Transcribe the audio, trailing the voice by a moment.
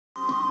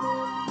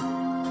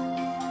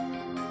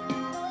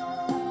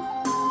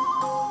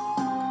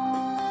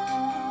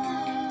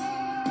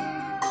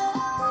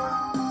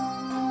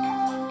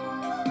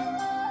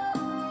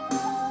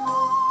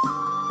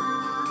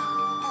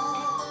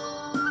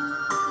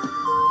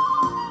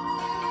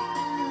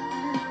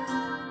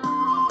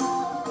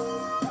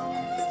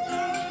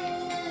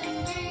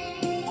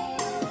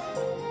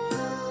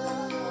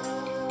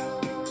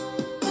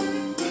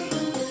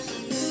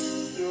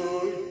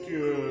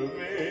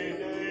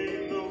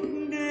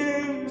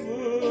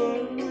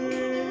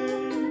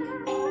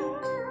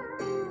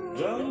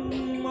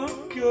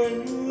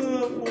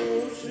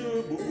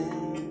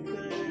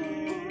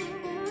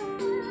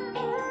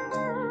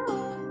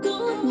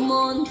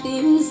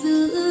tìm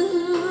giữ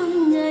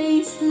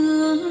ngày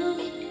xưa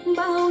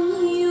bao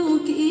nhiêu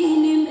kỷ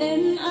niệm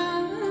êm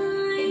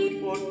ái.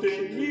 Một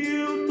tình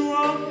yêu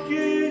thoáng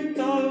trên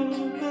tầm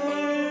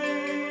tay,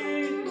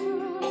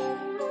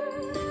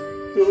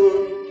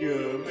 tôi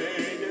trở về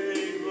đây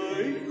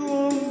với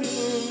con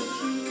đường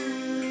xưa.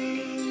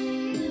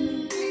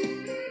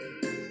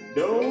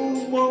 Đâu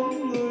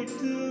bóng người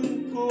thương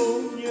cô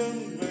nhân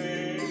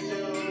về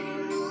đâu,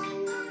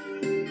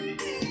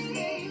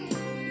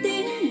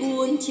 Tiếng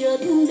buồn chợt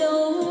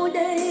đâu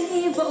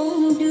đây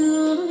vọng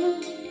đưa,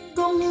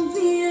 công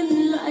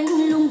viên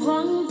lạnh lùng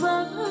hoang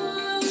vắng.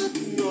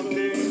 ngọn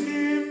đèn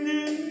đêm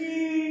đến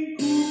nghi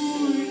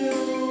cúi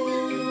đầu.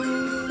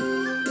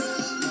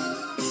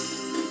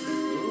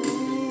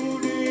 Tu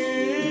đi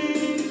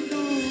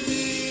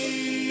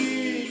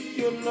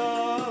cho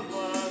lá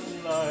vàng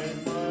lại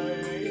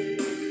bay.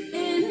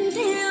 Em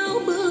theo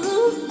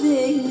bước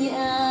về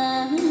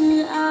nhà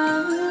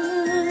ai,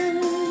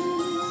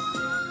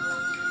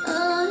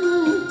 ân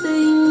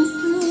tình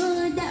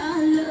xưa đã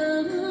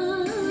lỡ.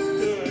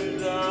 Thời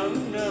gian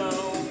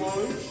nào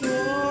bối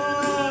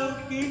xóa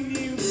kỷ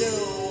niệm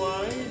đâu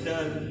ai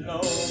đành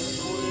lòng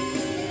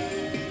quên.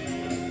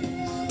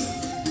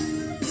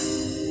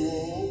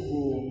 Phố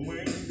buồn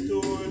mình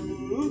tôi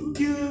bước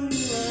chân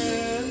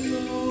lẻ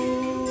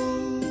loi,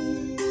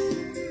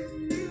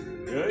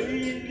 đây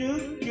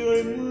nước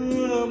trời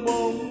mưa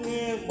bóng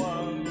nghe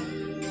mặn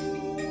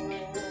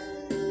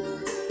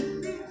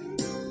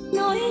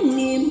Nói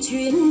niềm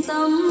chuyện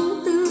tâm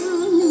tư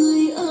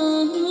người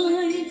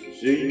ơi.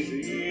 xin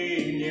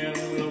ghi nhằm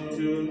lòng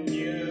thương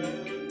nhớ,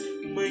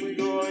 mình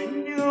gọi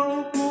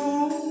nhau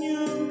cũng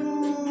như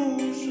ngu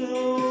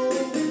sâu.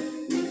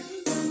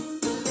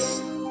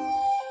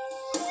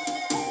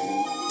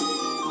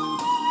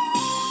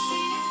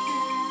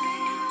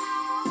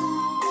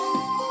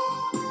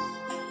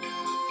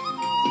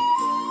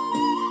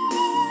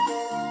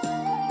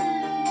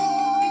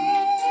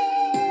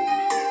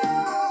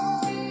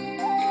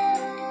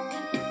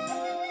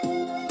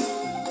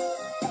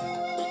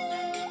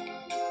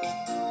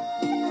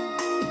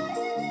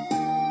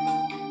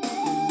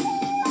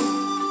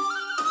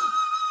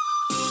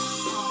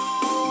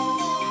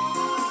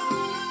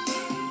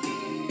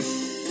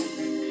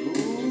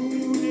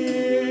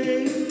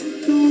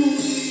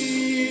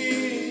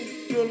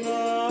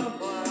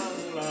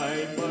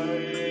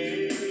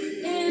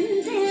 Em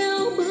theo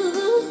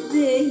bước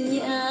về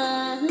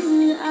nhà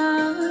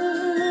ai,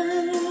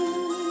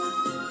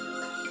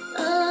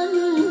 ân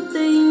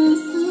tình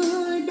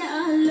xưa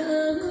đã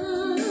lỡ.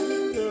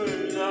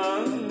 Thời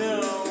gian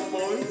nào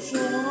bối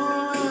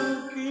xóa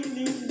kỷ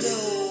niệm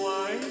đâu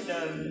ai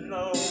đành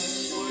lòng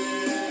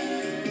quên.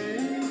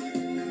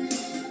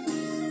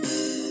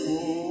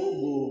 Phố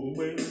buồn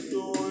mình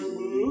tôi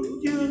bước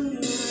chân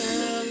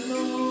lẻ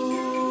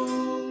loi,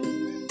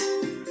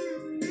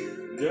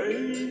 đây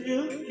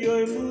giấc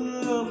trời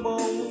mưa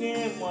bóng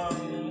nghe mặn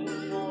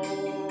mỏi.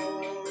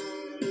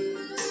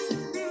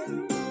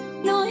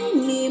 Nói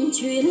niềm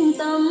chuyện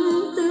tâm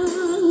tư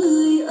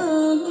người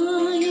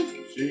ơi.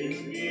 Xin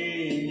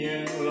ghi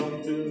nhàn lòng